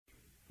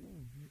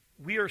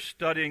We are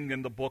studying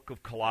in the book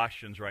of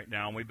Colossians right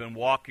now, and we've been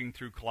walking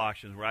through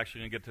Colossians. We're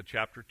actually going to get to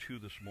chapter 2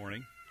 this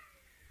morning.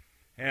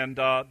 And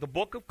the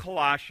book of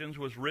Colossians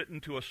was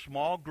written to a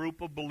small group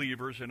of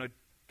believers in a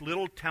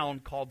little town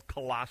called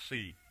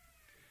Colossae.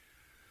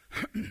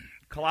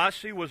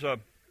 Colossae was a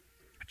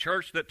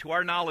church that, to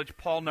our knowledge,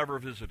 Paul never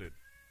visited.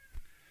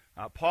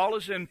 Paul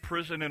is in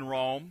prison in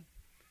Rome.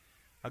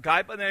 A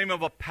guy by the name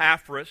of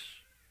Epaphras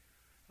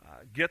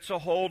gets a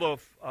hold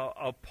of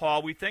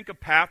Paul. We think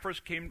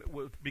Epaphras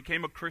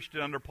became a Christian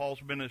under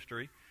Paul's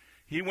ministry.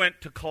 He went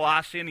to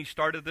Colossae and he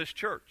started this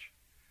church.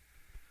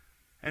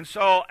 And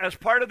so as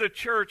part of the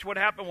church, what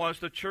happened was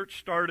the church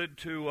started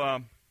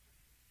to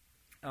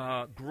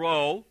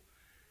grow,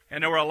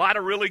 and there were a lot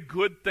of really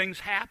good things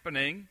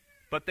happening,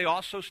 but they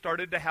also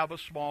started to have a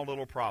small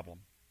little problem.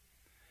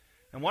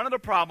 And one of the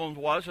problems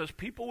was, as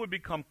people would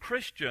become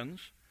Christians,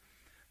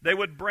 they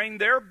would bring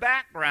their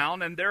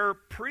background and their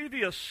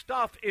previous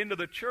stuff into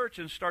the church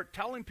and start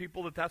telling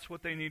people that that's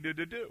what they needed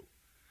to do.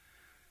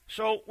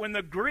 So when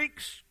the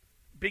Greeks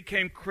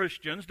became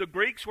Christians, the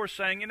Greeks were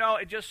saying,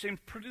 it just seems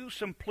pretty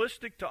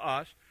simplistic to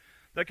us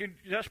that you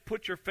just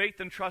put your faith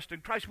and trust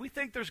in Christ. We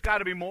think there's got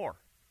to be more.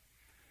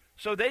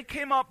 So they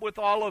came up with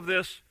all of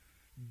this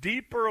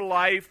deeper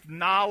life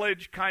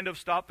knowledge kind of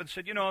stuff and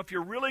said, if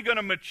you're really going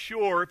to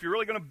mature, if you're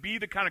really going to be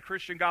the kind of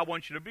Christian God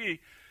wants you to be,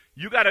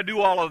 you got to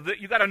do all of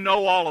this. You got to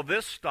know all of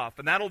this stuff,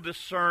 and that'll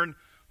discern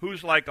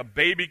who's like a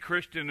baby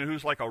Christian and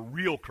who's like a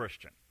real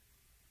Christian.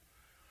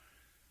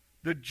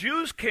 The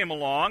Jews came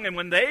along, and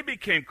when they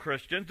became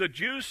Christians, the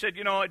Jews said,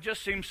 it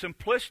just seems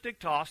simplistic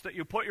to us that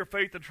you put your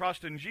faith and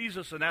trust in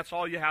Jesus, and that's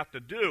all you have to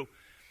do.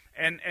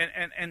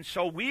 And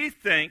so we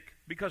think,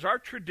 because our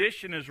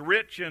tradition is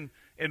rich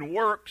in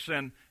works,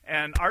 and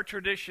our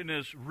tradition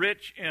is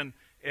rich in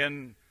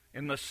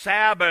the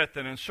Sabbath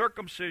and in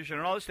circumcision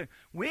and all this thing,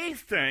 we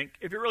think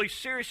if you're really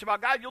serious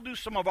about God, you'll do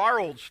some of our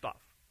old stuff.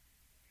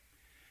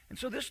 And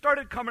so this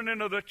started coming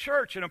into the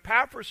church, and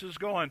Epaphras is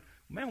going,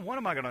 man, what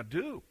am I going to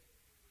do?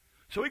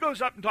 So he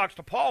goes up and talks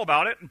to Paul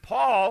about it, and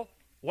Paul,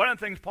 one of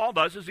the things Paul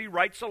does is he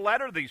writes a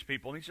letter to these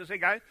people, and he says, hey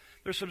guys,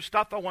 there's some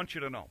stuff I want you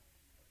to know.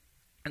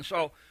 And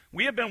so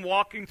we have been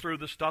walking through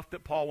the stuff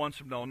that Paul wants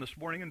them to know, and this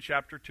morning in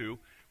chapter 2,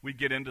 we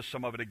get into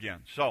some of it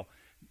again. So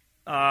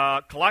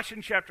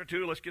Colossians chapter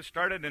 2, let's get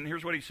started, and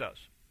here's what he says.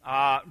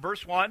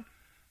 Verse 1,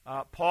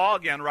 Paul,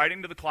 again,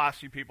 writing to the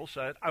Colossae people,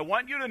 said, I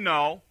want you to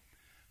know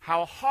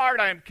how hard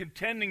I am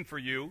contending for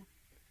you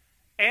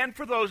and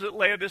for those at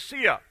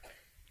Laodicea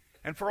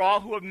and for all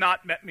who have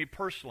not met me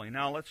personally.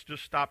 Now, let's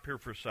just stop here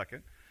for a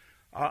second.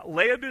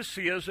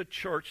 Laodicea is a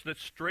church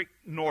that's straight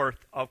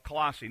north of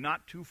Colossae,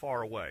 not too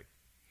far away.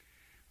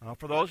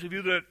 For those of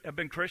you that have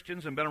been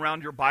Christians and been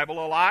around your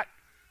Bible a lot,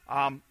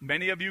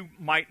 many of you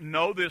might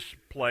know this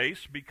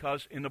place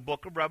because in the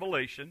book of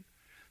Revelation,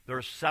 there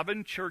are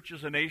 7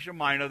 churches in Asia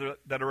Minor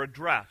that are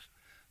addressed.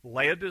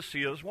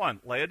 Laodicea is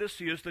one.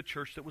 Laodicea is the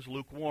church that was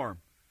lukewarm.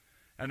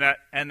 And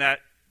that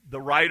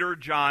the writer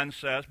John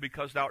says,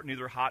 because thou art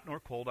neither hot nor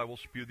cold, I will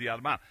spew thee out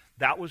of my mouth.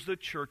 That was the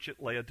church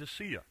at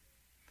Laodicea.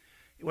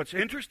 What's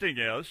interesting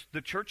is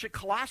the church at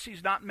Colossae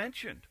is not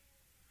mentioned.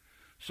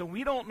 So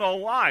we don't know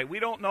why. We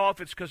don't know if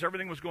it's because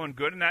everything was going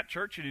good in that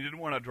church and he didn't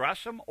want to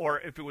address them, or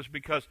if it was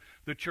because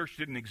the church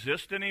didn't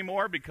exist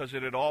anymore because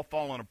it had all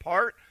fallen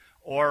apart,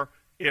 or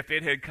if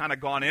it had kind of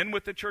gone in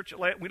with the church.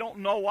 We don't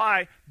know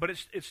why, but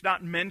it's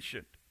not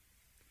mentioned.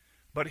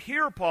 But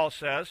here Paul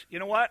says, you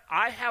know what?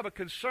 I have a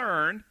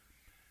concern,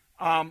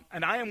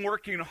 and I am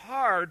working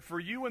hard for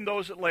you and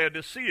those at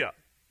Laodicea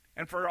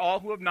and for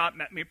all who have not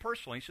met me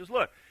personally. He says,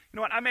 look, you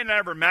know what? I may not have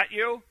ever met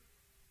you,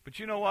 but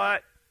you know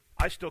what?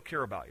 I still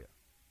care about you.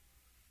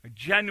 I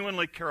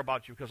genuinely care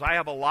about you because I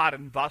have a lot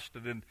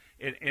invested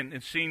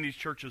in seeing these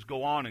churches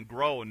go on and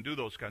grow and do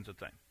those kinds of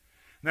things.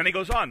 And then he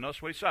goes on.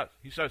 Notice what he says.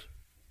 He says,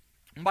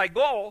 my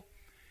goal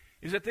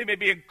is that they may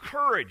be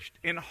encouraged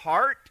in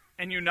heart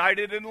and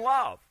united in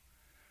love,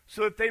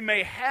 so that they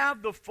may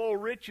have the full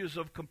riches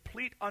of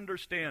complete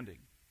understanding,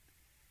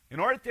 in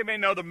order that they may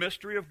know the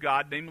mystery of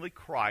God, namely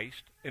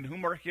Christ, in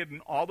whom are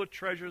hidden all the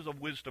treasures of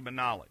wisdom and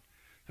knowledge.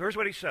 So here's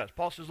what he says.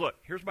 Paul says, look,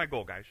 here's my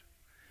goal, guys.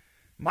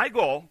 My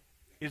goal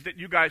is that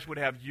you guys would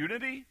have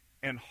unity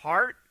in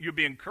heart, you'd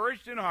be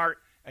encouraged in heart,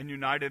 and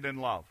united in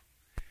love.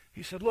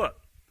 He said, look,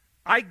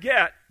 I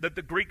get that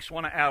the Greeks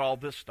want to add all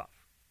this stuff.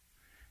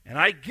 And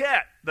I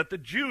get that the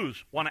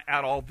Jews want to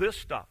add all this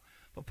stuff.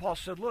 But Paul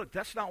said, look,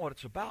 that's not what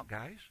it's about,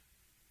 guys.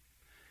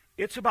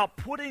 It's about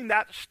putting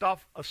that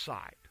stuff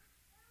aside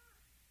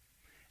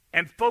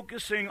and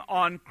focusing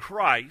on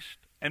Christ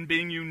and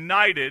being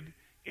united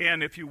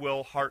in, if you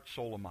will, heart,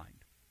 soul, and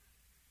mind.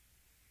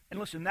 And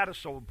listen, that is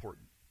so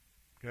important,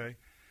 okay?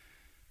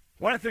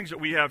 One of the things that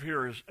we have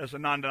here is, as a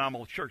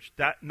non-denominational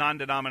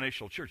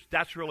church,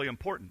 that's really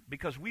important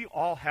because we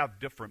all have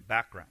different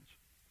backgrounds.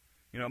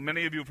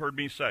 Many of you have heard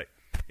me say,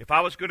 if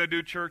I was going to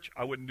do church,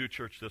 I wouldn't do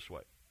church this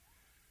way.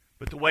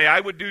 But the way I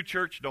would do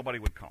church, nobody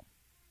would come.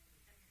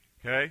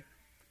 Okay?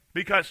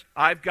 Because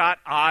I've got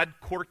odd,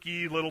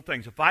 quirky little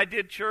things. If I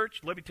did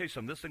church, let me tell you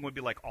something, this thing would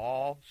be like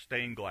all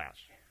stained glass.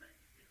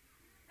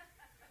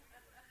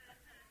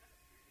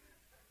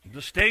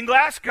 The stained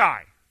glass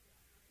guy.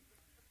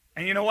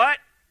 And you know what?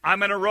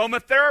 I'm an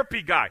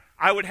aromatherapy guy.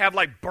 I would have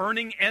like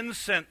burning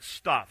incense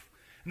stuff.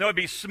 And there would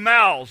be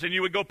smells, and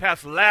you would go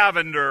past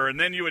lavender, and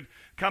then you would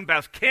come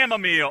past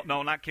chamomile.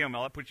 No, not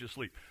chamomile. That puts you to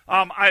sleep.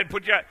 I'd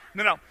put you,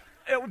 no.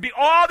 It would be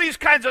all these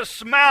kinds of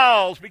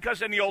smells,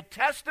 because in the Old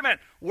Testament,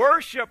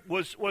 worship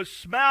was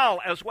smell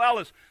as well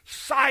as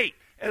sight,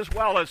 as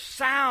well as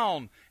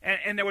sound.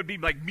 And there would be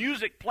like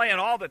music playing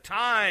all the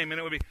time, and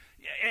it would be,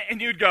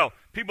 and you'd go,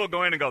 people would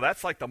go in and go,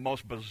 that's like the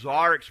most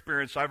bizarre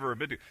experience I've ever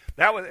been to.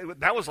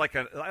 That was like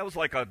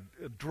a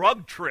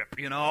drug trip,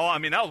 you know. I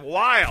mean, that was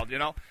wild, you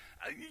know.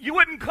 You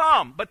wouldn't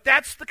come, but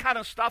that's the kind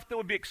of stuff that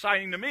would be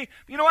exciting to me.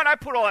 You know what? I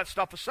put all that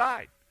stuff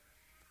aside.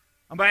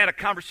 I had a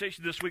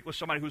conversation this week with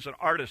somebody who's an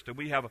artist, and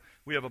we have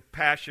a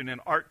passion in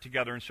art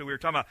together, and so we were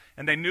talking about,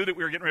 and they knew that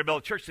we were getting ready to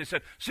build a church. They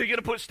said, so you're going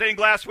to put stained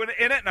glass in it?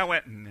 And I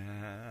went, nah.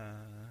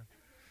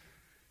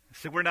 I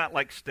said, we're not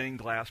like stained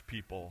glass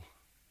people.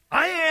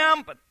 I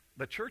am, but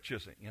the church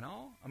isn't, you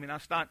know? I mean,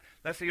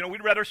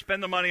 we'd rather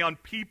spend the money on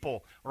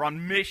people or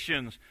on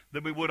missions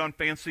than we would on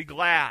fancy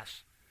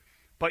glass.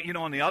 But, you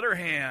know, on the other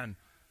hand,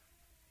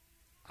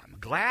 I'm a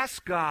glass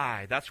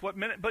guy. That's what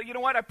meant. But you know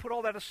what? I put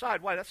all that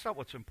aside. Why? That's not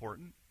what's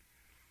important.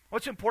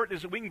 What's important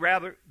is that we can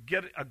rather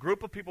get a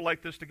group of people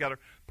like this together,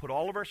 put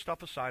all of our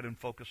stuff aside, and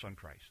focus on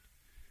Christ.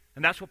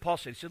 And that's what Paul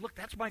said. He said, look,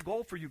 that's my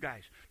goal for you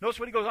guys. Notice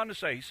what he goes on to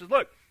say. He says,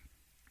 look,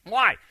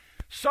 why?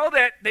 So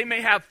that they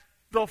may have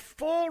the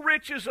full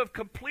riches of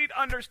complete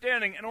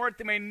understanding, in order that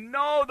they may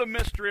know the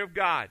mystery of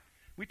God.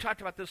 We talked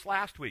about this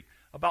last week,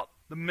 about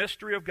the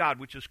mystery of God,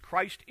 which is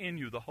Christ in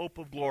you, the hope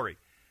of glory.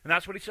 And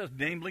that's what he says,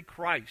 namely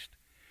Christ.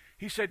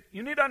 He said,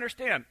 you need to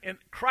understand, in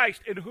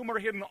Christ, in whom are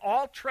hidden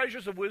all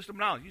treasures of wisdom and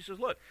knowledge. He says,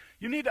 look,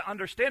 you need to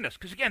understand this.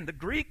 Because again, the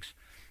Greeks,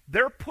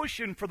 they're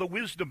pushing for the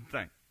wisdom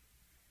thing.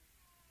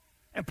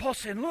 And Paul's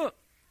saying, look,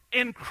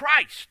 in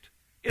Christ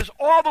is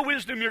all the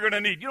wisdom you're going to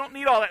need. You don't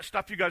need all that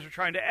stuff you guys are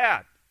trying to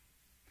add.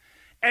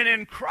 And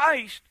in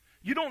Christ,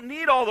 you don't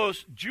need all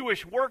those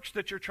Jewish works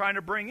that you're trying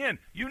to bring in.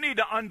 You need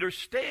to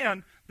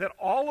understand that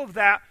all of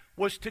that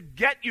was to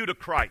get you to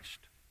Christ.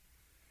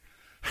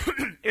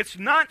 It's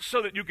not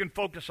so that you can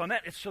focus on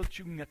that. It's so that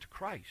you can get to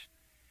Christ.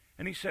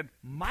 And he said,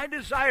 my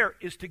desire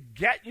is to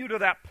get you to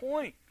that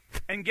point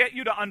and get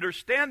you to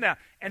understand that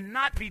and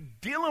not be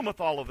dealing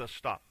with all of this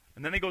stuff.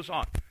 And then he goes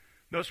on.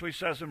 Notice what he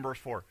says in verse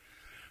 4.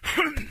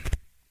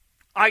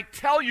 I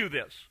tell you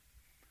this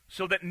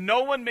so that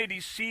no one may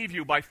deceive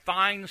you by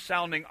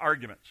fine-sounding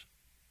arguments.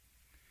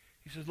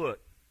 He says, look,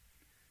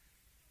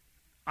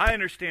 I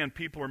understand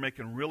people are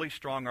making really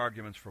strong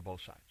arguments for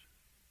both sides.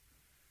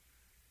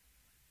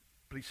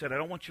 But he said, I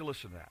don't want you to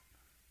listen to that.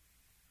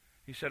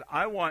 He said,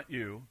 I want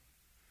you,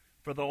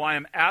 for though I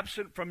am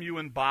absent from you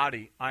in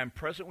body, I am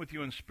present with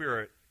you in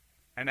spirit,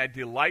 and I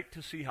delight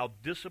to see how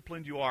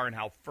disciplined you are and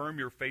how firm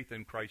your faith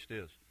in Christ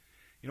is.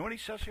 You know what he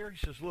says here? He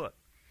says, look,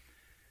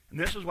 and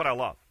this is what I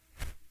love.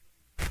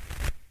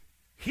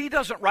 He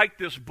doesn't write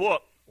this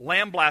book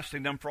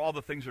lambasting them for all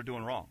the things they're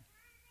doing wrong.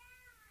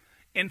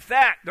 In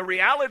fact, the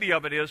reality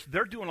of it is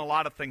they're doing a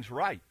lot of things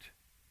right.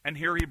 And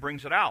here he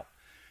brings it out.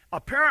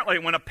 Apparently,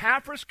 when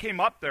Epaphras came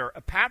up there,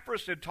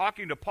 Epaphras, in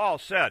talking to Paul,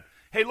 said,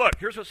 hey, look,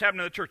 here's what's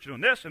happening in the church. You're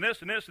doing this and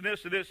this and this and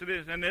this and this and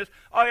this and this.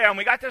 Oh, yeah, and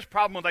we got this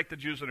problem with like the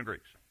Jews and the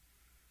Greeks.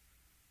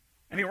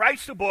 And he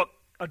writes the book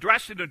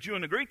addressing the Jew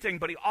and the Greek thing,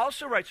 but he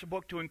also writes a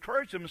book to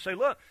encourage them and say,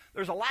 look,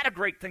 there's a lot of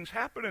great things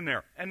happening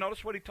there. And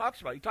notice what he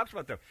talks about. He talks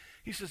about them.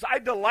 He says, I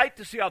delight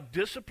to see how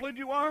disciplined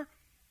you are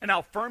and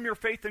how firm your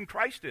faith in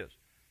Christ is.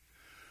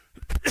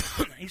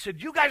 He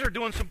said, you guys are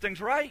doing some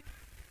things right.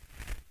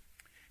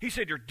 He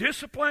said, you're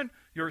disciplined,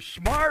 you're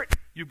smart,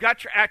 you've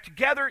got your act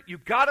together,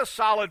 you've got a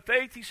solid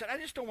faith. He said, I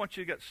just don't want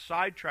you to get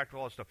sidetracked with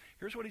all this stuff.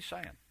 Here's what he's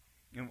saying.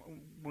 And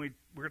we're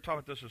going to talk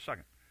about this in a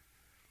second.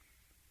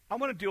 I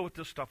want to deal with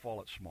this stuff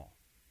while it's small.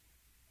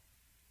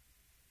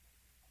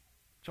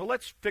 So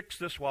let's fix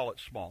this while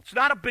it's small. It's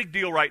not a big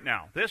deal right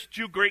now. This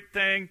Jew-Greek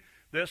thing,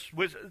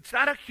 it's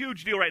not a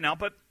huge deal right now,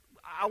 but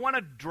I want to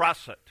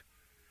address it.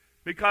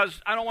 Because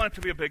I don't want it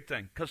to be a big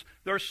thing. Because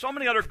there are so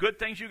many other good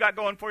things you got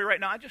going for you right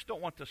now. I just don't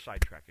want this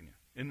sidetracking you.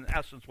 In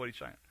essence, what he's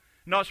saying.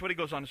 Notice what he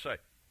goes on to say.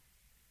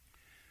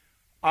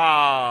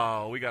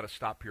 We got to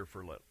stop here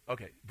for a little.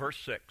 Okay, verse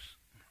 6.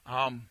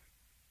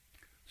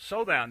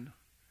 So then,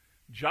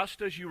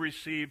 just as you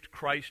received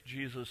Christ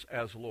Jesus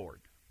as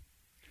Lord,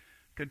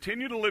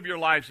 continue to live your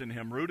lives in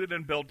him, rooted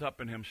and built up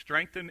in him,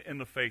 strengthened in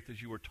the faith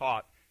as you were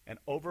taught, and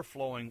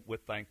overflowing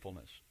with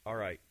thankfulness. All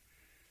right.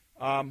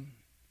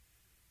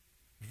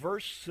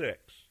 Verse 6,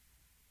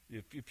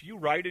 if you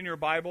write in your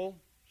Bible,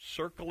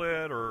 circle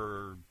it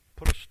or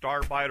put a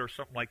star by it or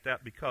something like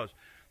that, because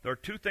there are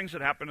two things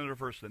that happen in the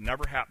verse that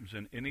never happens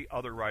in any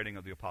other writing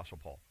of the Apostle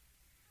Paul.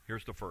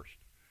 Here's the first.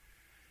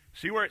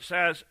 See where it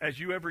says, as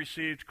you have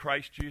received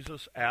Christ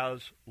Jesus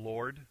as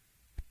Lord?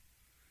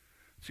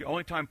 It's the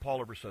only time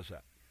Paul ever says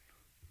that.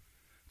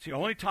 It's the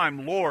only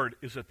time Lord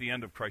is at the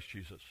end of Christ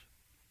Jesus.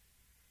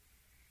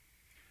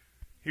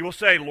 He will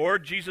say,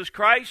 Lord Jesus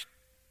Christ,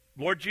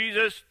 Lord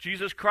Jesus,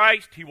 Jesus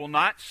Christ, he will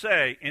not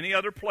say any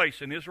other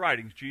place in his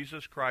writings,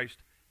 Jesus Christ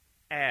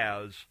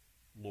as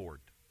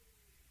Lord.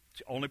 It's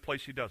the only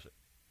place he does it.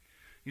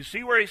 You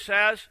see where he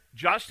says,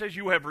 just as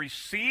you have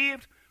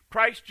received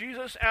Christ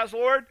Jesus as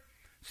Lord?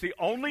 It's the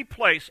only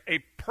place a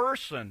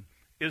person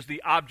is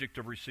the object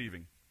of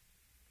receiving.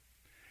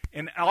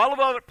 In all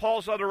of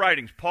Paul's other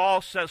writings,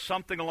 Paul says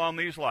something along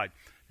these lines.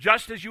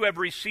 Just as you have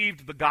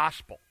received the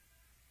gospel,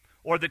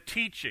 or the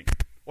teaching,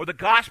 or the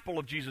gospel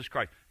of Jesus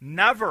Christ.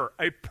 Never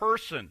a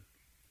person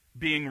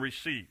being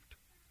received.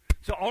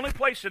 It's the only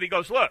place that he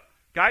goes, look,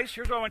 guys,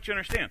 here's what I want you to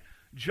understand.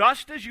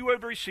 Just as you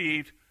have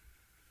received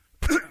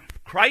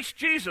Christ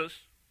Jesus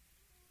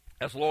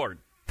as Lord.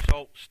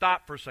 So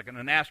stop for a second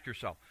and ask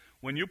yourself,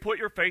 when you put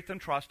your faith and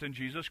trust in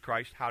Jesus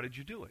Christ, how did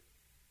you do it?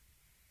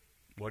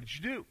 What did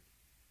you do?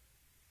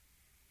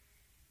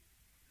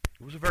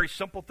 It was a very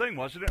simple thing,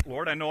 wasn't it?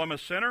 Lord, I know I'm a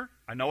sinner.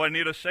 I know I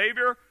need a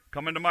Savior.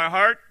 Come into my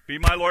heart. Be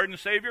my Lord and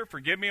Savior.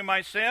 Forgive me of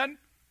my sin.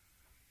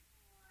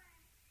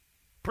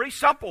 Pretty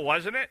simple,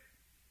 wasn't it?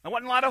 There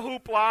wasn't a lot of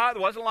hoopla.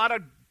 There wasn't a lot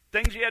of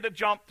things you had to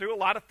jump through, a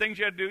lot of things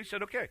you had to do. He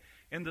said, okay,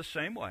 in the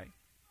same way,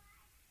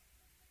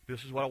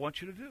 this is what I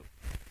want you to do.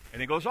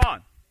 And he goes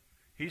on.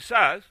 He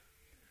says,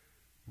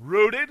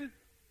 rooted.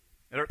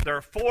 There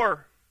are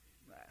 4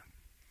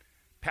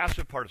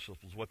 passive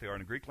participles, what they are in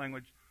the Greek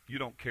language. You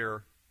don't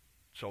care.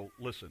 So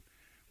listen.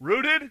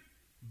 Rooted,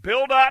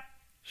 build up,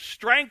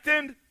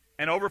 strengthened,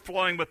 and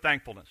overflowing with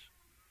thankfulness.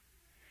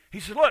 He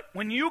said, look,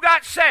 when you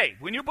got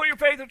saved, when you put your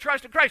faith and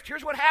trust in Christ,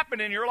 here's what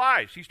happened in your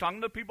lives. He's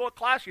talking to people at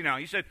Classy now.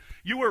 He said,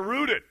 you were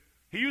rooted.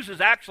 He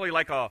uses actually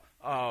like a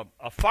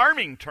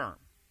farming term,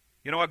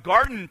 a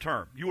garden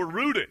term. You were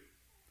rooted.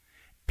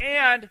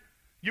 And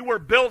you were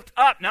built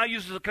up. Now he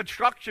uses a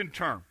construction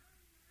term.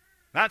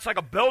 That's like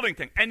a building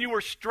thing. And you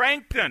were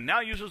strengthened. Now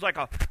he uses like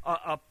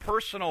a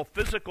personal,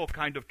 physical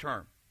kind of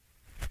term.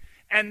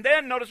 And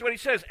then notice what he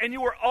says, and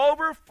you were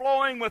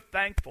overflowing with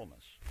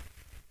thankfulness.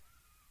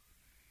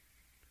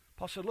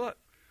 Paul said, look,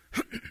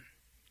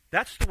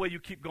 that's the way you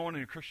keep going in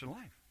your Christian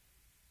life.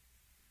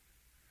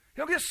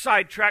 You don't get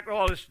sidetracked with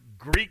all this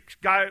Greek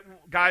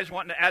guys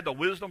wanting to add the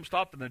wisdom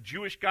stuff and the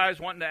Jewish guys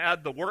wanting to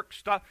add the work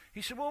stuff.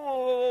 He said, whoa, whoa,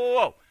 whoa,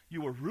 whoa.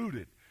 You were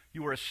rooted.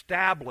 You were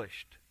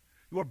established.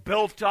 You were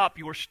built up.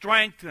 You were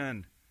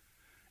strengthened.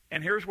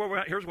 And here's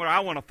what I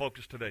want to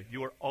focus today.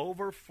 You are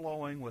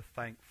overflowing with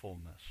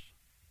thankfulness.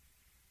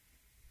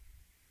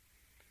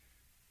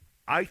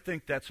 I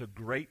think that's a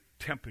great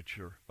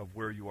temperature of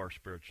where you are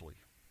spiritually.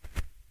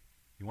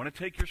 You want to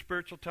take your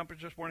spiritual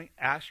temperature this morning?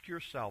 Ask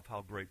yourself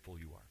how grateful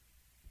you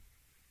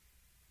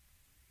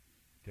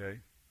are. Okay?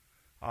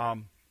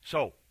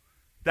 So,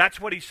 that's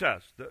what he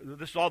says.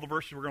 This is all the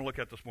verses we're going to look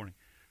at this morning.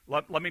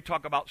 Let me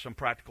talk about some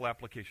practical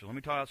applications. Let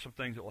me talk about some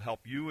things that will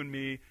help you and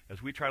me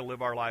as we try to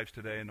live our lives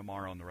today and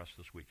tomorrow and the rest of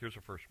this week. Here's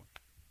the first one.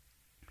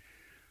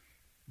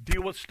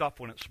 Deal with stuff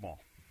when it's small.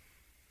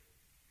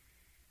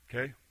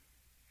 Okay?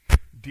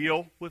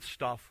 Deal with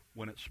stuff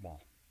when it's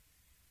small.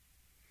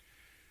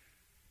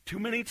 Too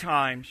many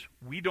times,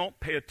 we don't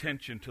pay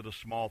attention to the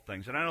small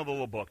things. And I know the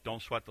little book,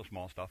 Don't Sweat the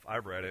Small Stuff.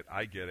 I've read it.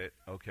 I get it.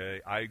 Okay?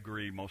 I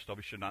agree. Most of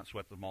us should not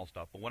sweat the small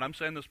stuff. But what I'm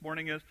saying this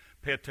morning is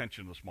pay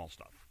attention to the small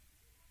stuff.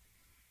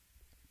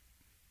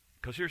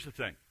 Because here's the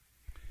thing.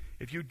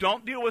 If you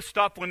don't deal with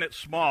stuff when it's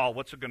small,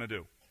 what's it going to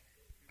do?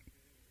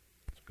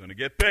 It's going to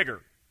get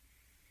bigger.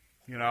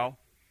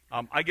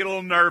 I get a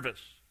little nervous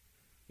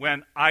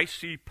when I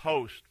see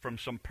posts from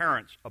some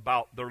parents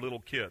about their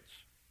little kids.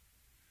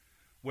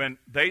 When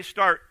they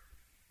start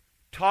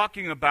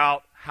talking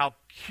about how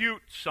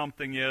cute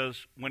something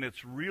is when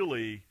it's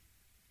really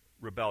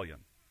rebellion.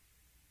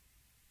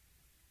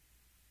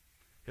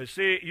 Because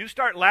see, you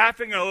start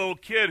laughing at a little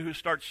kid who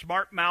starts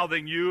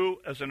smart-mouthing you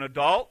as an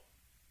adult,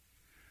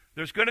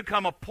 there's going to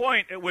come a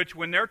point at which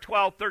when they're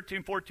 12,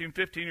 13, 14,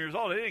 15 years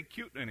old, it ain't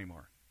cute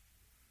anymore.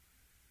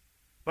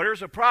 But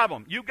here's a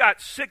problem. You've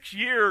got 6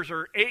 years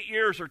or 8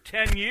 years or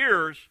 10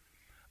 years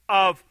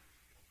of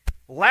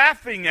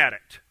laughing at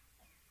it.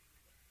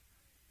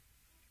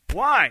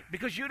 Why?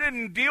 Because you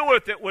didn't deal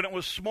with it when it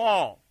was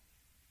small.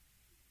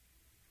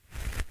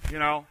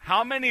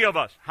 How many of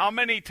us, how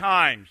many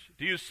times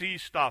do you see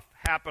stuff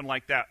happen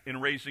like that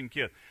in raising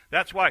kids?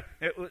 That's why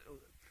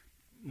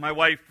my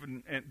wife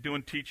and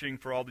doing teaching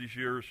for all these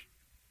years,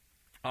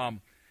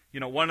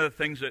 one of the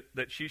things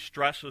that she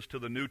stresses to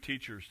the new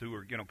teachers who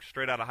are,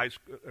 straight out of high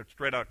school,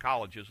 straight out of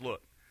college is,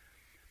 look,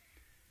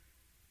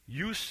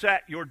 you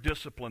set your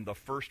discipline the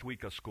first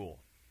week of school.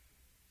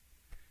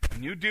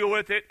 And you deal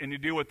with it, and you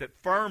deal with it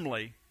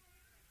firmly,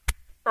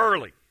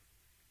 early,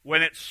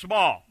 when it's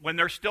small, when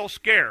they're still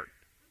scared.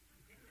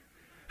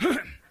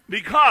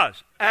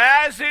 Because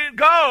as it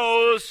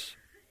goes,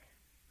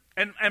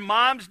 and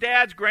moms,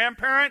 dads,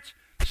 grandparents,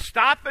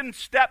 stop and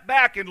step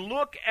back and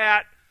look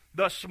at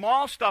the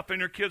small stuff in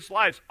your kids'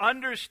 lives,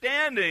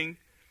 understanding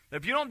that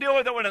if you don't deal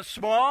with it when it's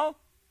small,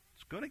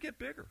 it's going to get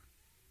bigger.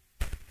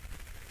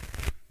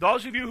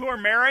 Those of you who are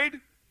married,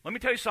 let me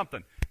tell you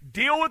something.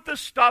 Deal with the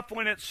stuff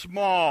when it's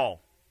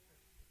small.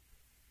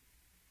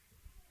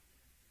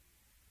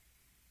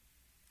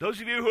 Those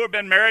of you who have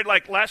been married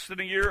like less than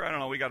a year, I don't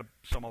know, we got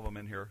some of them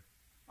in here.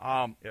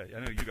 Yeah, I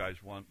know you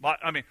guys want. But,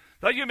 those of you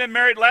who have been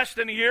married less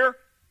than a year,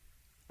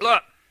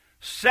 look,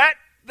 set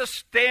the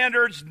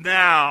standards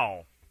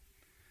now.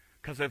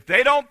 Because if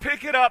they don't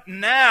pick it up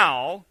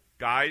now,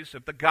 guys,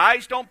 if the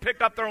guys don't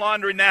pick up their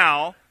laundry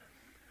now,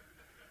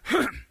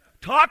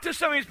 talk to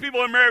some of these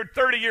people who are married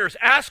 30 years.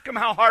 Ask them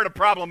how hard a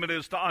problem it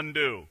is to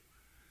undo.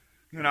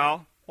 You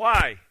know,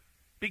 why?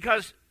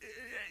 Because,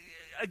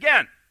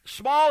 again,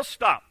 small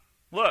stuff.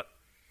 Look,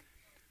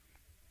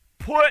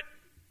 put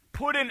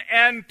an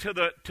end to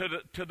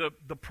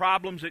the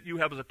problems that you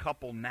have as a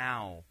couple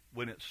now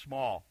when it's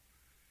small.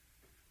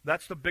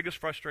 That's the biggest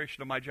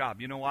frustration of my job.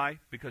 You know why?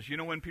 Because you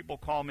know when people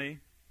call me?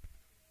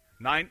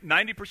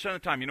 90% of the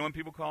time, you know when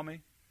people call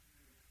me?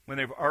 When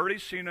they've already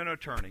seen an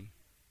attorney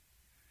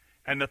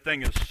and the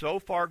thing is so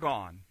far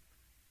gone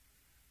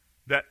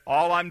that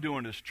all I'm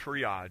doing is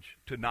triage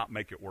to not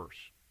make it worse.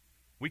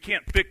 We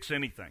can't fix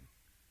anything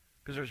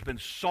because there's been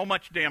so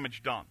much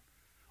damage done.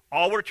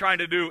 All we're trying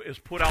to do is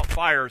put out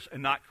fires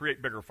and not create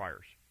bigger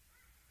fires.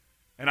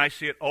 And I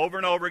see it over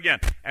and over again.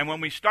 And when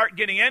we start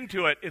getting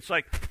into it, it's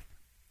like,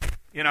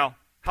 you know,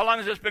 how long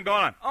has this been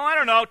going on? Oh, I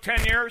don't know,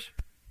 10 years.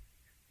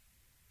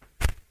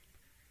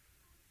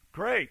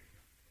 Great.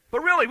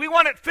 But really, we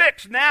want it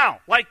fixed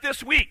now, like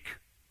this week.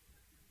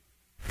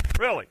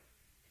 Really.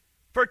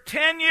 For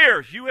 10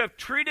 years, you have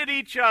treated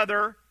each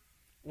other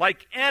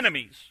like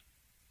enemies.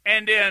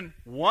 And in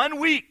 1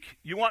 week,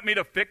 you want me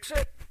to fix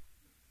it?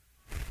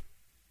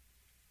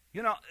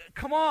 You know,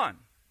 come on.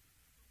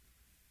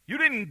 You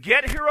didn't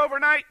get here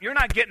overnight. You're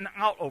not getting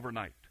out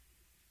overnight.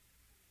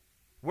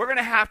 We're going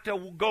to have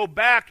to go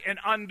back and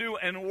undo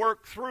and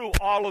work through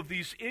all of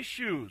these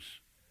issues.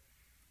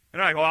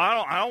 And I go,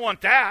 I don't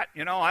want that.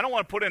 You know, I don't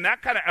want to put in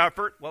that kind of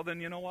effort. Well, then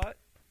you know what?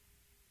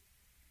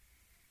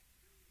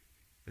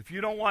 If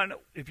you don't want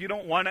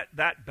it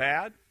that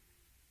bad,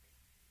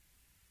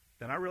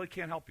 then I really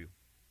can't help you.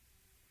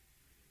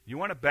 You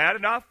want it bad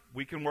enough?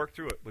 We can work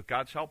through it. With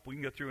God's help, we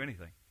can get through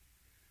anything.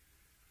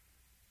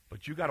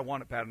 But you got to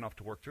want it bad enough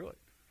to work through it.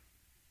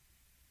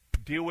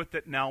 Deal with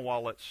it now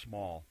while it's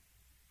small.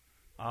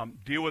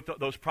 Deal with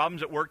those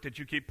problems at work that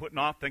you keep putting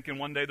off, thinking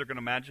one day they're going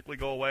to magically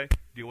go away.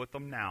 Deal with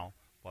them now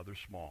while they're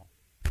small.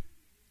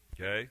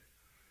 Okay?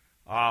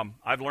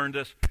 I've learned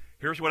this.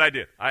 Here's what I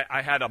did.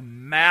 I had a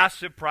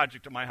massive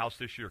project at my house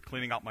this year,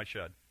 cleaning out my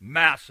shed.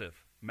 Massive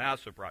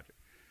project.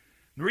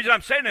 And the reason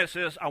I'm saying this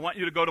is I want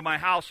you to go to my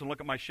house and look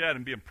at my shed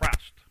and be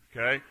impressed.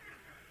 Okay?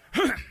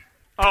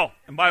 Oh,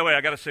 and by the way,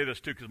 I got to say this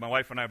too because my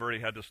wife and I have already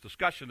had this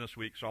discussion this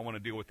week, so I want to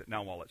deal with it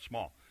now while it's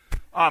small.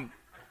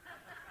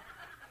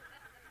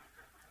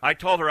 I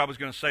told her I was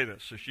going to say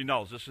this, so she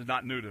knows this is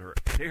not new to her.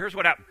 Here's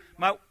what happened.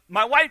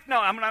 My wife, no,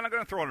 I'm not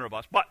going to throw her under a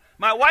bus, but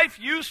my wife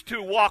used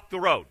to walk the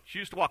road. She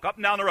used to walk up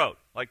and down the road,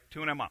 like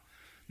 2.5 miles.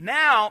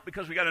 Now,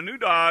 because we got a new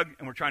dog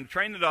and we're trying to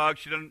train the dog,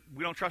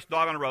 we don't trust the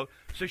dog on the road,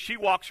 so she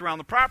walks around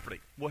the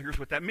property. Well, here's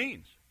what that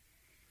means.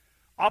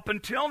 Up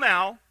until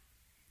now,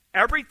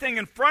 everything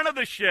in front of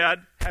the shed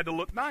had to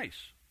look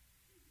nice.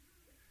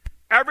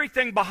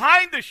 Everything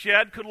behind the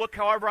shed could look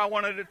however I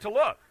wanted it to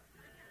look.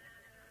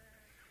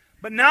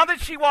 But now that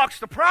she walks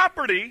the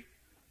property,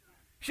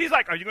 she's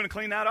like, are you going to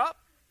clean that up?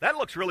 That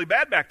looks really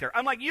bad back there.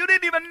 I'm like, you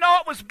didn't even know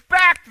it was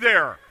back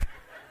there.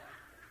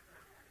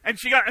 And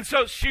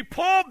so she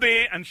pulled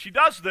me, and she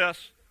does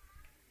this.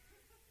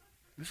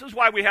 This is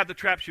why we have the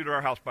trap shoot at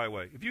our house, by the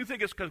way. If you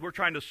think it's because we're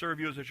trying to serve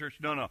you as a church,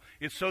 no.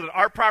 It's so that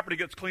our property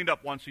gets cleaned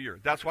up once a year.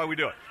 That's why we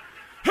do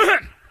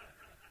it.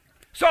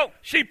 So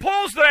she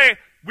pulls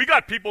we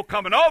got people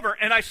coming over,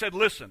 and I said,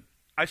 listen.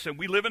 I said,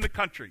 we live in the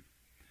country.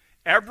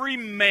 Every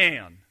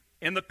man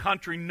in the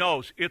country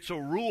knows it's a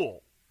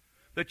rule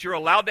that you're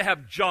allowed to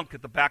have junk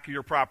at the back of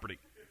your property.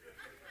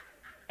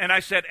 And I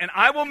said, and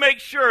I will make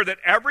sure that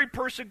every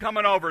person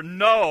coming over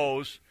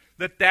knows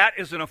that that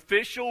is an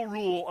official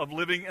rule of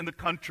living in the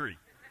country.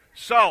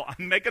 So,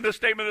 I'm making this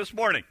statement this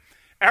morning.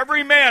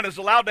 Every man is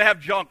allowed to have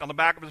junk on the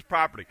back of his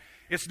property.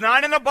 It's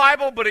not in the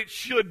Bible, but it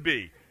should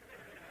be.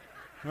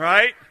 All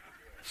right?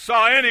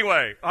 So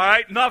anyway, all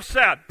right, enough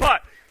said.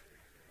 But,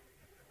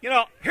 you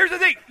know, here's the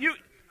thing.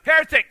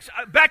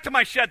 Back to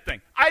my shed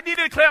thing. I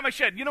needed to clean out my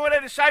shed. You know what I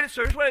decided?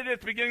 So here's what I did at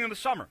the beginning of the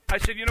summer. I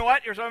said, you know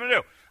what? Here's what I'm going to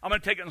do. I'm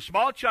going to take it in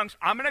small chunks.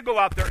 I'm going to go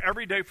out there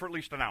every day for at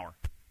least an hour.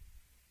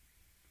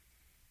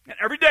 And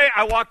every day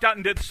I walked out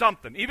and did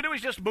something. Even if it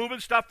was just moving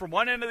stuff from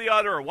one end to the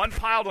other or one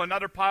pile to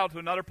another pile to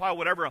another pile,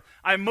 whatever.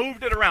 I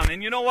moved it around.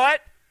 And you know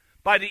what?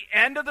 By the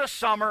end of the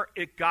summer,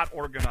 it got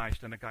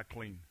organized and it got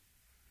clean.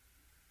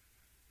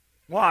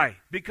 Why?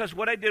 Because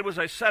what I did was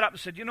I set up and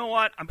said, you know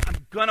what? I'm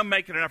going to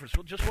make it an effort.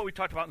 So just what we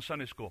talked about in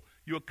Sunday school.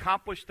 You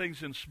accomplish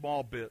things in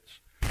small bits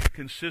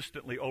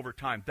consistently over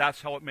time.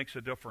 That's how it makes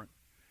a difference.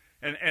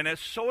 And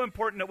it's so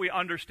important that we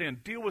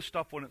understand, deal with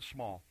stuff when it's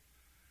small.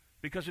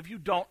 Because if you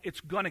don't,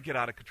 it's going to get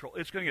out of control.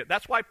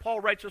 That's why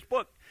Paul writes this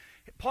book.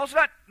 Paul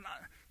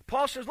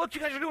says, look, you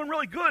guys are doing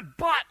really good,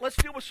 but let's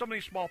deal with some of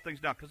these small things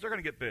now because they're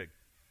going to get big.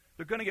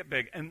 They're going to get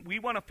big, and we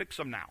want to fix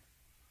them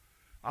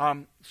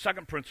now.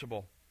 Second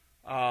principle.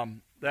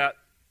 that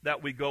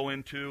we go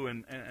into,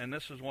 and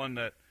this is one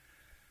that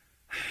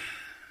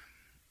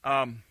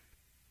I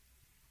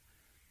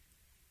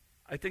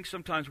think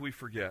sometimes we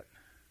forget.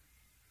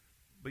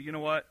 But you know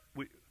what?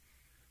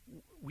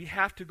 We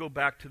have to go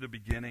back to the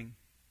beginning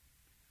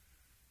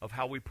of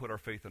how we put our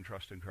faith and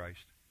trust in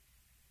Christ.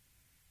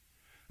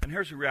 And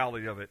here's the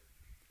reality of it.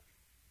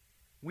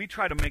 We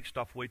try to make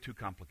stuff way too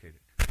complicated.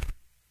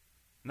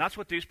 And that's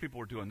what these people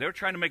were doing. They were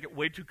trying to make it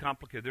way too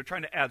complicated. They're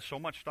trying to add so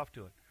much stuff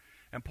to it.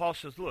 And Paul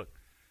says, look,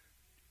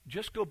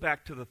 just go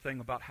back to the thing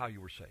about how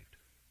you were saved.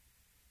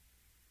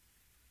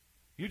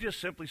 You just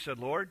simply said,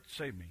 Lord,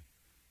 save me.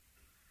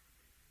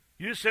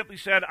 You just simply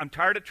said, I'm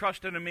tired of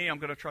trusting in me, I'm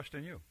going to trust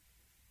in you.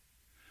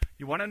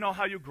 You want to know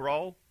how you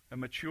grow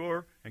and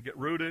mature and get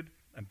rooted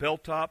and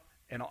built up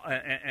and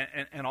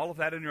all of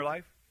that in your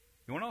life?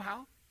 You want to know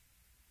how?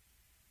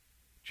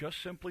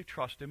 Just simply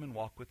trust him and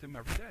walk with him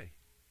every day.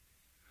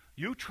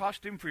 You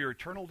trust him for your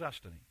eternal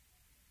destiny.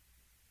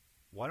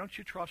 Why don't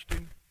you trust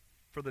him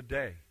for the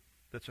day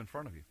that's in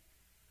front of you,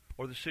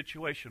 or the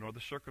situation or the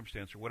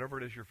circumstance or whatever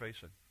it is you're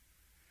facing?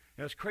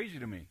 You know, it's crazy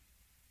to me.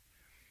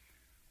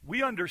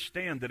 We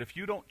understand that if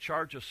you don't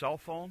charge a cell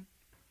phone,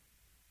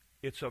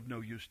 it's of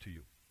no use to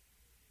you.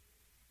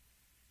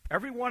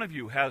 Every one of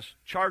you has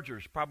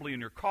chargers probably in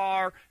your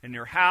car, in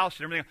your house,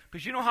 and everything,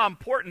 because you know how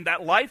important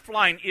that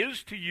lifeline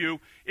is to you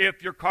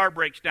if your car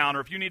breaks down or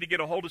if you need to get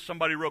a hold of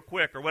somebody real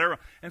quick or whatever.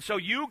 And so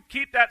you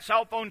keep that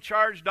cell phone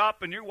charged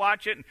up and you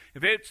watch it, and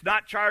if it's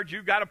not charged,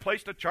 you've got a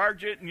place to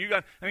charge it.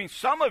 And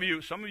some of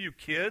you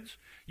kids,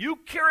 you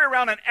carry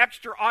around an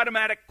extra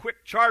automatic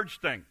quick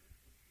charge thing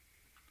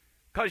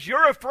because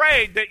you're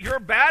afraid that your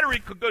battery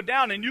could go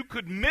down and you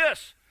could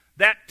miss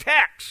that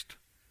text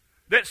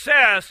that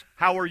says,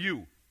 how are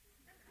you?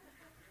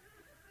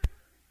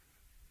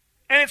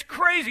 And it's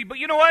crazy, but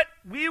you know what?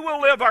 We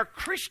will live our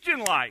Christian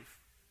life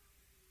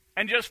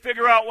and just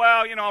figure out,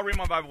 well, I'll read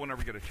my Bible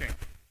whenever I get a chance.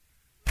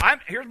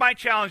 Here's my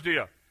challenge to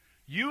you.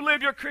 You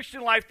live your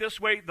Christian life this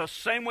way, the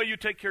same way you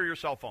take care of your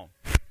cell phone.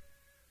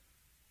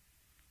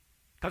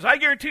 Because I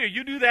guarantee you,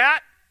 you do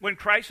that, when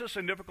crisis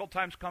and difficult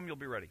times come, you'll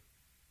be ready.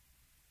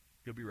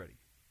 You'll be ready.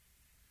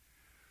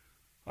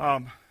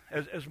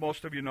 As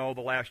most of you know,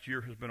 the last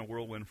year has been a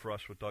whirlwind for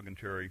us with Doug and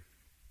Terry.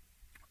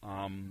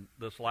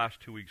 This last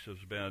 2 weeks has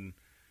been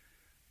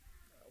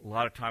a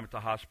lot of time at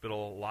the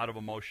hospital, a lot of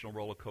emotional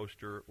roller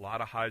coaster, a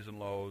lot of highs and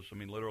lows. I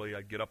mean, literally,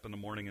 I'd get up in the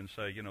morning and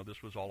say,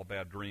 this was all a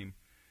bad dream.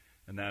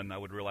 And then I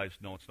would realize,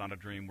 no, it's not a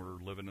dream.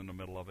 We're living in the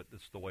middle of it.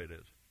 It's the way it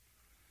is.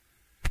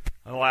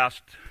 And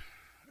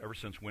ever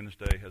since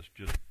Wednesday, has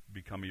just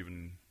become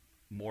even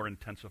more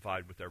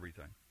intensified with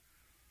everything.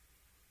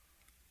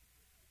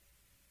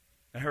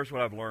 And here's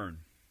what I've learned.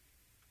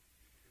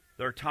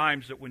 There are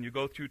times that when you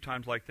go through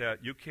times like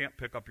that, you can't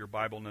pick up your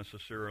Bible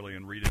necessarily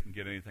and read it and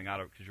get anything out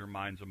of it because your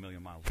mind's a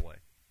million miles away.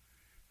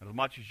 And as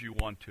much as you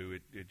want to,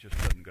 it just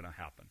isn't going to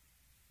happen.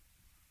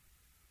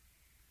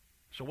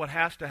 So what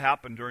has to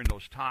happen during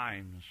those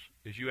times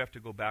is you have to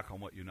go back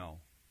on what you know.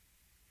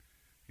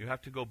 You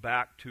have to go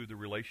back to the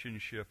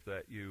relationship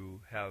that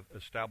you have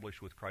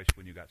established with Christ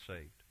when you got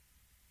saved.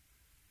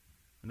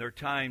 And there are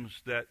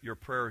times that your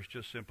prayer is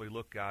just simply,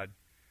 look, God,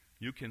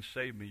 you can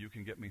save me, you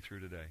can get me through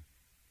today.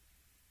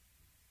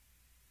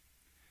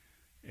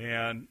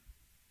 And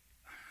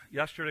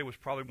yesterday was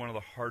probably one of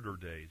the harder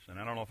days. And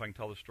I don't know if I can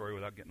tell the story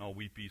without getting all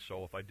weepy,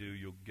 so if I do,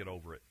 you'll get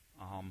over it.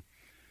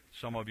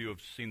 Some of you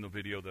have seen the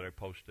video that I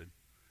posted.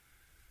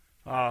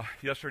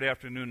 Yesterday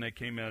afternoon, they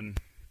came in,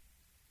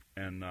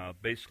 and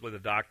basically the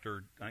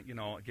doctor, I've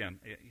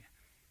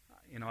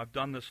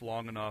done this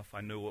long enough. I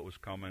knew what was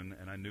coming,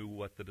 and I knew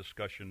what the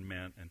discussion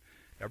meant. And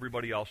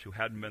everybody else who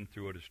hadn't been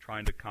through it is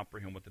trying to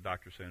comprehend what the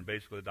doctor's saying.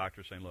 Basically, the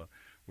doctor's saying, look,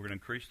 we're going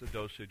to increase the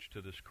dosage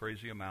to this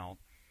crazy amount,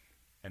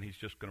 and he's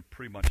just going to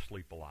pretty much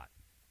sleep a lot.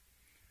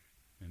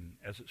 And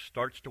as it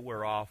starts to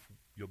wear off,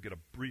 you'll get a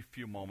brief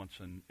few moments,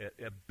 and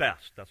at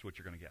best, that's what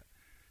you're going to get.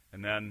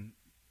 And then,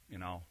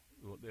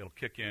 it'll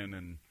kick in,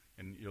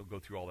 and you'll go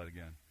through all that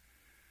again.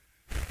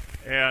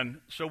 And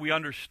so we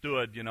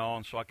understood,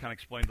 and so I kind of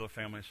explained to the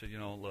family, I said,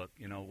 look,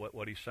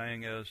 what he's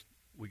saying is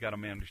we got to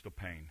manage the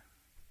pain.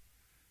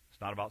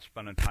 It's not about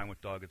spending time with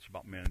Doug, it's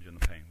about managing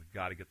the pain. We've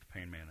got to get the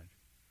pain managed.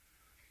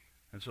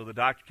 And so the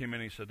doctor came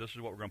in and he said, this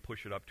is what we're going to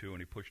push it up to, and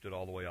he pushed it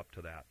all the way up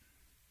to that.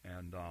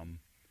 And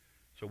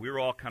so we were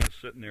all kind of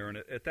sitting there, and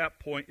at that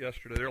point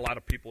yesterday, there were a lot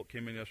of people that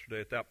came in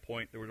yesterday. At that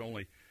point, there were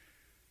only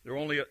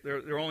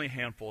a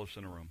handful of us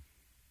in the room.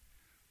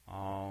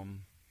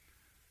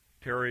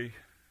 Terry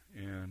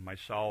and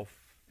myself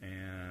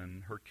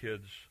and her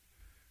kids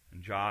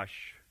and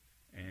Josh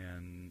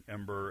and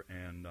Ember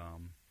and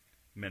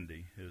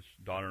Mindy, his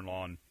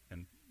daughter-in-law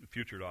and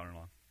future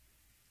daughter-in-law.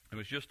 It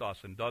was just us,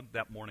 and Doug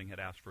that morning had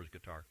asked for his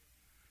guitar.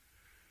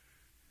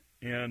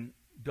 And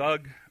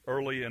Doug,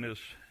 early in his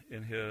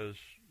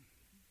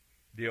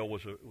deal,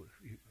 was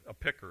a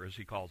picker, as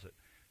he calls it.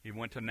 He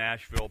went to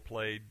Nashville,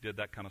 played, did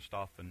that kind of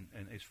stuff, and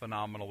he's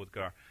phenomenal with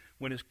guitar.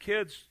 When his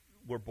kids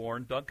were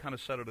born, Doug kind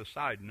of set it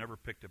aside and never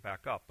picked it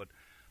back up. But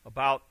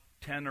about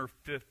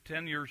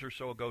 10 years or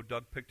so ago,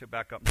 Doug picked it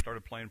back up and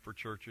started playing for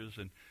churches,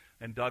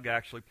 and Doug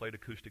actually played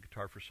acoustic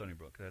guitar for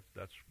Sunnybrook.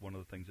 That's one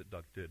of the things that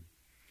Doug did.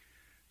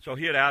 So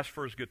he had asked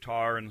for his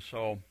guitar, and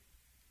so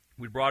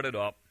we brought it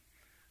up,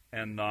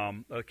 and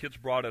the kids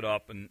brought it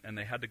up, and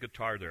they had the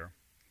guitar there.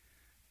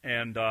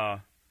 And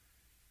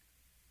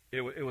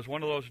it was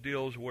one of those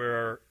deals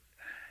where,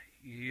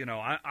 you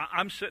know,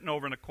 I'm sitting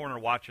over in the corner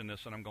watching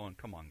this, and I'm going,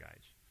 come on,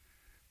 guys.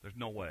 There's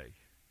no way.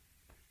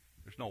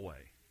 There's no way.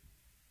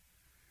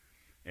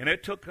 And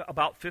it took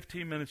about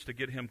 15 minutes to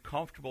get him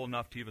comfortable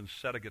enough to even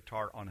set a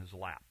guitar on his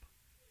lap.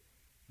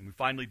 And we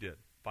finally did.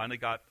 Finally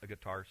got a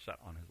guitar set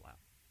on his lap.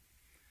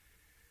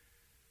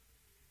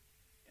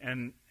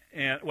 And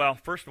well,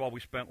 first of all, we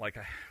spent like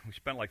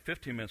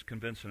 15 minutes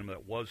convincing him that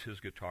it was his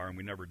guitar, and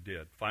we never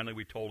did. Finally,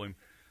 we told him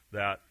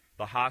that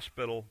the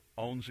hospital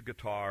owns a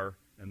guitar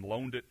and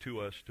loaned it to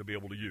us to be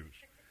able to use.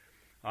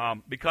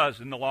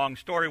 Because, and the long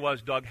story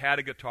was, Doug had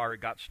a guitar.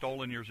 It got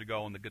stolen years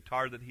ago, and the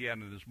guitar that he had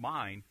in his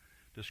mind,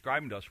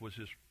 describing to us,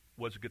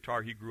 was a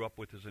guitar he grew up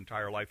with his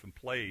entire life and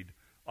played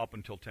up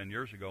until 10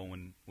 years ago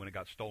when it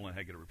got stolen and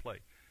had to get it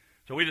replaced.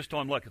 So we just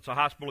told him, look, it's a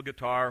hospital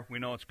guitar. We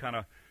know it's kind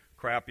of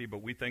crappy,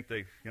 but we think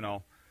they, you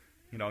know,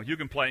 you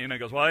can play. And he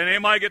goes, well, it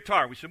ain't my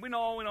guitar. We said, we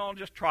know,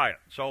 just try it.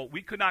 So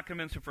we could not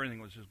convince him for anything.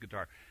 It was his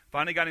guitar.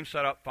 Finally got him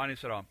set up. Finally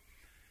set up.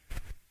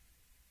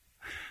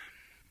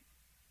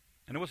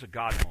 And it was a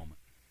God moment.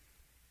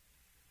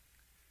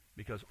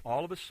 Because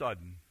all of a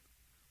sudden,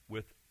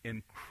 with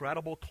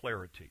incredible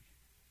clarity,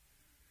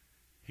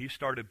 he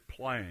started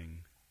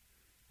playing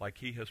like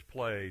he has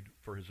played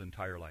for his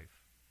entire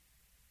life.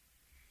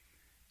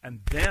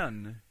 And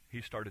then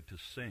he started to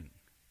sing.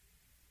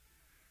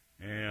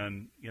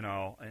 And, you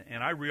know,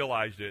 and I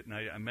realized it, and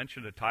I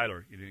mentioned to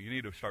Tyler, you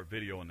need to start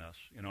videoing this.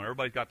 You know,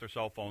 everybody's got their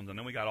cell phones, and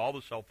then we got all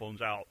the cell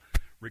phones out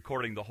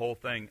recording the whole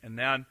thing. And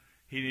then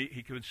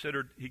he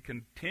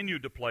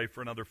continued to play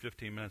for another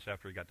 15 minutes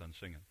after he got done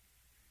singing.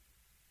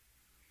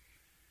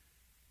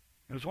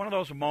 It was one of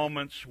those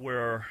moments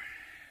where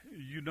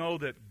you know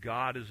that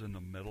God is in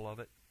the middle of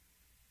it.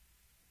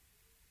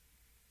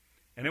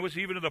 And it was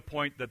even to the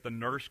point that the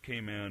nurse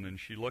came in and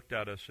she looked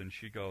at us and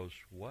she goes,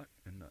 what?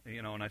 And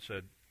I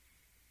said,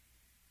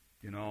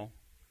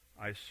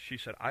 she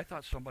said, I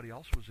thought somebody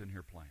else was in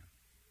here playing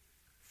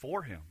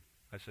for him.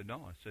 I said,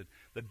 no. I said,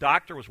 the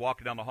doctor was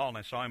walking down the hall and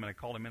I saw him and I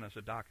called him in. I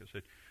said, Doc, I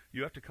said,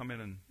 you have to come in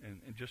and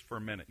just for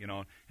a minute,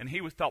 And he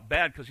felt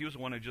bad because he was the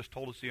one who just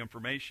told us the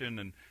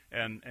information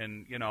and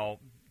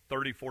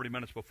 30, 40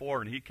 minutes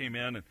before, and he came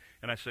in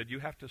and I said, you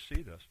have to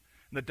see this.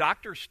 And the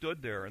doctor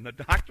stood there and the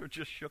doctor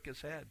just shook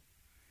his head.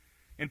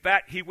 In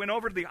fact, he went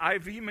over to the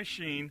IV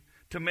machine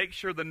to make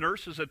sure the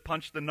nurses had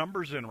punched the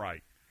numbers in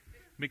right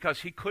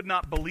because he could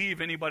not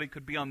believe anybody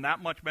could be on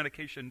that much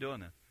medication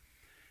doing it.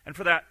 And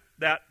for that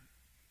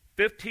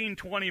 15,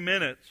 20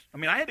 minutes,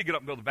 I had to get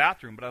up and go to the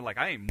bathroom, but I'm like,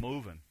 I ain't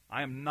moving.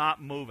 I am not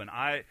moving.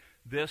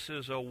 This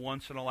is a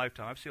once in a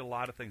lifetime. I've seen a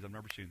lot of things. I've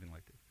never seen anything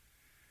like this.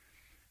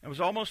 It was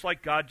almost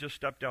like God just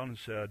stepped down and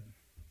said,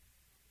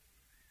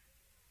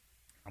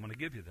 I'm going to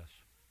give you this.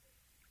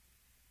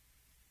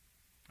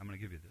 I'm going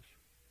to give you this.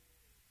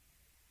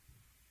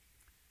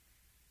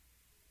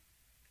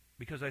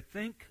 Because I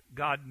think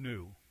God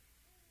knew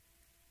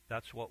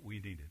that's what we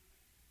needed.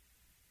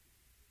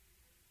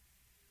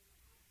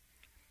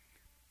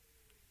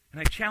 And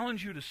I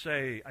challenge you to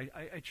say,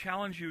 I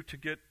challenge you to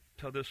get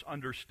to this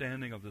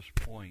understanding of this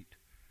point,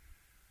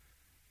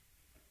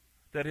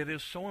 that it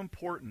is so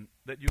important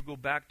that you go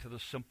back to the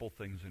simple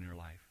things in your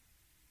life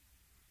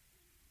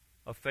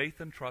of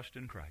faith and trust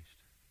in Christ,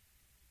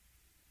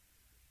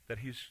 that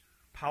He's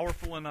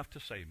powerful enough to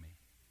save me.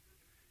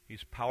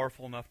 He's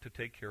powerful enough to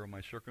take care of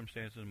my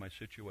circumstances, my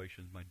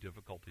situations, my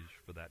difficulties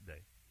for that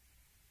day.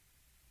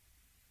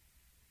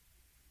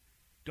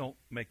 Don't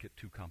make it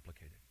too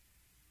complicated.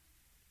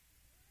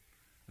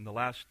 And the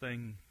last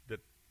thing that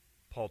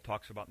Paul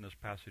talks about in this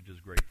passage is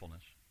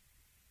gratefulness.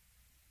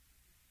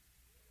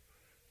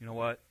 You know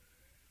what?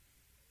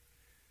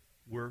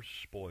 We're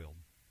spoiled.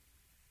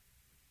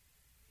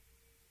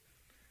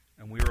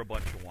 And we're a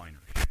bunch of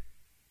whiners.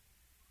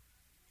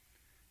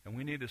 And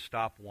we need to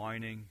stop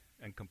whining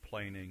and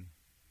complaining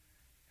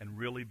and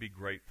really be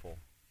grateful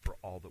for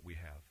all that we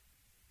have.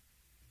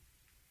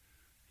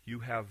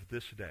 You have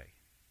this day.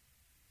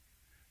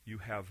 You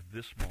have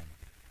this moment.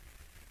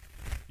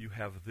 You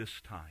have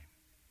this time.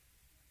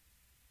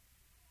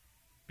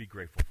 Be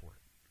grateful for it.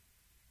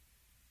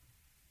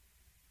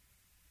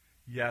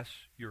 Yes,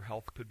 your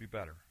health could be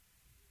better,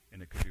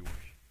 and it could be worse.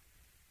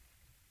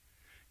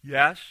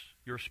 Yes,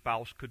 your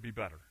spouse could be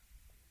better,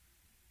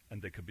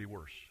 and they could be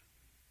worse.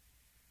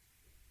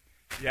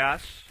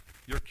 Yes,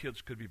 your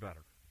kids could be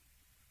better,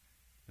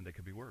 and they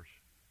could be worse.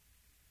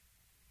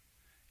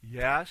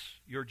 Yes,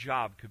 your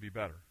job could be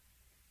better,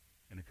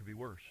 and it could be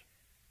worse.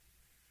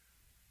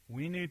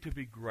 We need to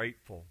be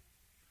grateful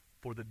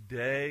for the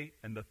day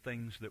and the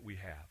things that we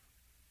have.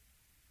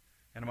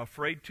 And I'm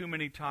afraid too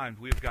many times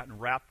we have gotten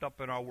wrapped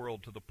up in our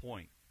world to the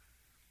point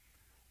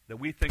that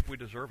we think we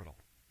deserve it all.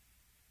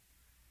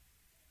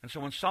 And so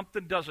when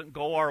something doesn't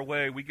go our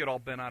way, we get all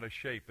bent out of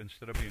shape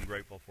instead of being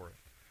grateful for it.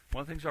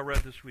 One of the things I read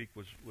this week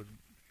was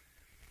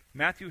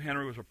Matthew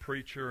Henry was a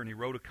preacher, and he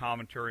wrote a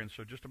commentary, and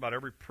so just about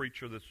every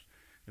preacher that's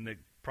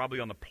probably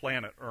on the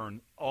planet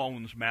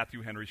owns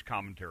Matthew Henry's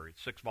commentary.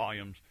 It's 6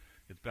 volumes.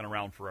 It's been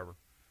around forever.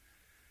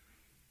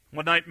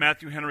 One night,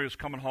 Matthew Henry was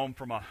coming home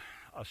from a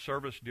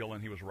service deal,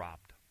 and he was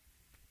robbed.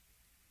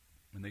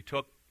 And they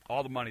took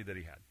all the money that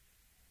he had.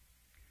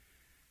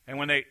 And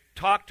when they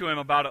talked to him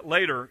about it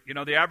later,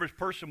 the average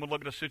person would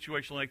look at a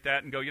situation like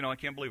that and go, I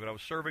can't believe it. I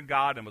was serving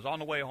God and was on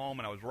the way home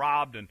and I was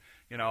robbed and,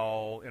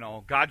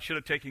 God should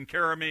have taken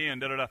care of me and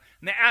da-da-da.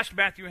 And they asked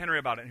Matthew Henry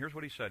about it, and here's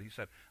what he said. He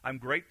said, I'm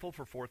grateful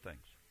for 4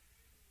 things.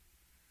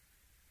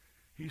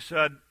 He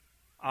said,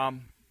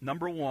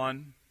 number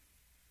one,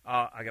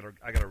 I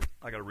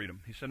gotta read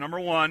them. He said, number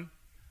one,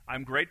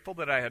 I'm grateful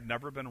that I had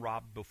never been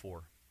robbed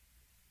before.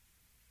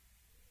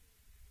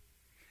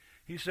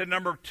 He said,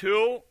 number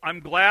 2,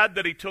 I'm glad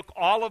that he took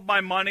all of my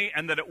money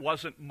and that it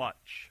wasn't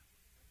much.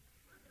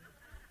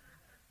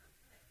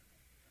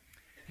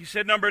 He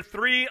said, number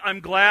 3,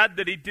 I'm glad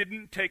that he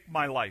didn't take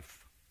my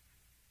life.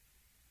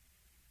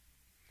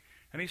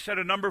 And he said,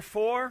 number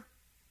 4,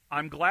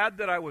 I'm glad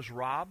that I was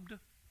robbed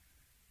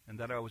and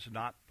that I was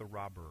not the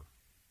robber.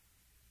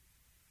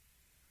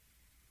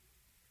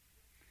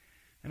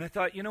 And I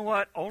thought, you know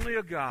what? Only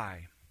a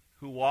guy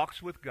who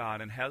walks with God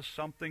and has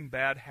something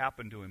bad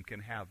happen to him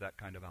can have that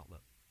kind of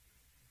outlook.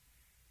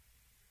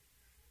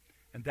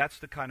 And that's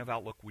the kind of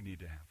outlook we need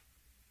to have.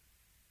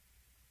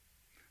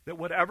 That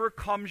whatever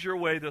comes your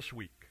way this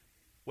week,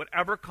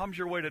 whatever comes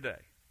your way today,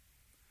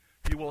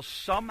 you will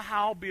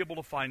somehow be able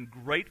to find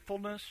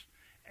gratefulness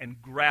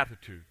and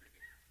gratitude,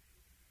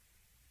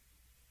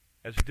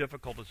 as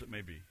difficult as it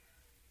may be.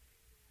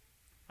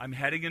 I'm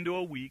heading into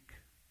a week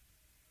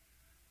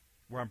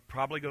where I'm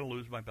probably going to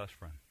lose my best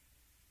friend.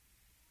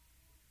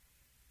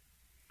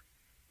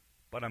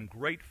 But I'm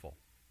grateful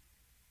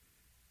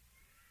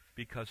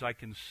because I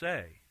can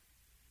say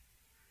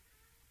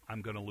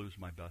I'm going to lose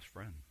my best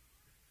friend.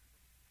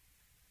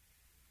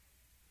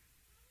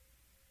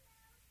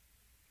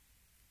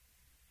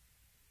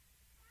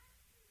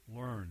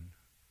 Learn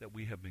that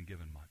we have been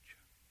given much.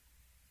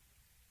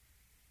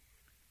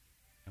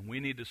 And we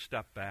need to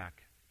step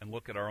back and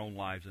look at our own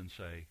lives and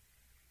say,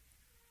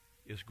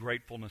 is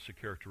gratefulness a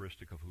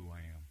characteristic of who I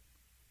am?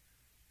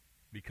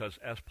 Because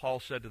as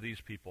Paul said to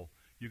these people,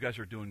 you guys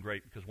are doing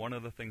great, because one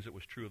of the things that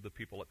was true of the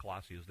people at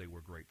Colossae is they were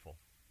grateful.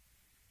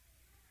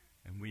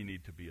 And we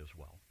need to be as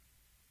well.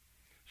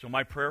 So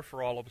my prayer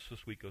for all of us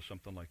this week goes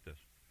something like this.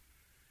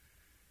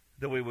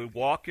 That we would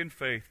walk in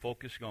faith,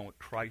 focusing on what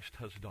Christ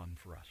has done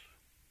for us.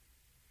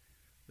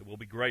 That we'll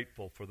be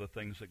grateful for the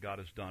things that God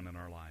has done in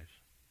our lives.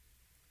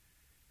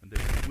 And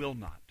that we will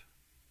not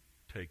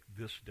take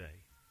this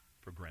day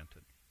for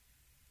granted.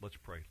 Let's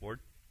pray. Lord,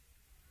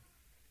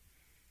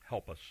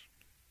 help us.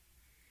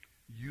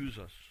 Use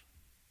us.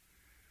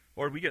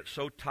 Lord, we get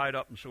so tied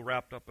up and so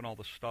wrapped up in all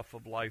the stuff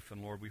of life,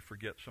 and Lord, we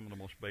forget some of the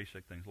most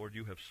basic things. Lord,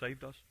 you have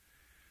saved us.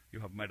 You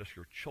have made us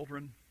your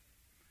children.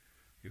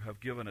 You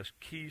have given us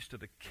keys to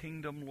the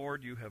kingdom,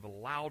 Lord. You have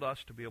allowed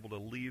us to be able to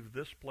leave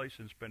this place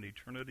and spend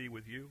eternity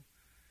with you.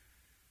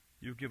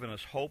 You've given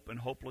us hope in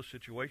hopeless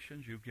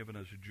situations. You've given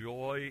us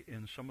joy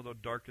in some of the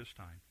darkest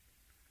times.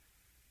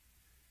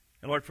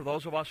 And Lord, for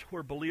those of us who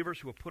are believers,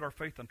 who have put our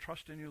faith and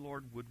trust in you,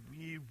 Lord, would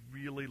we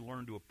really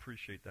learn to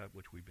appreciate that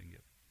which we've been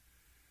given?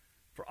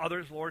 For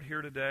others, Lord,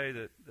 here today,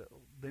 that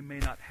they may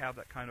not have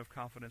that kind of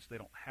confidence, they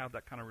don't have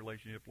that kind of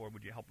relationship, Lord,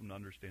 would you help them to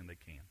understand they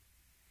can?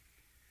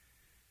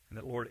 And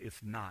that, Lord, it's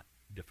not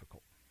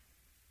difficult.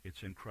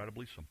 It's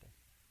incredibly simple.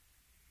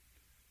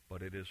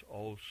 But it is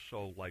oh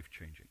so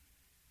life-changing.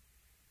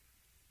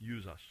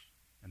 Use us,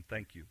 and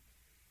thank you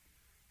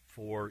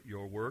for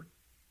your word.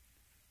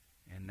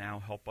 And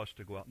now help us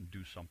to go out and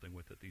do something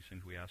with it. These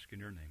things we ask in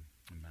your name.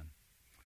 Amen.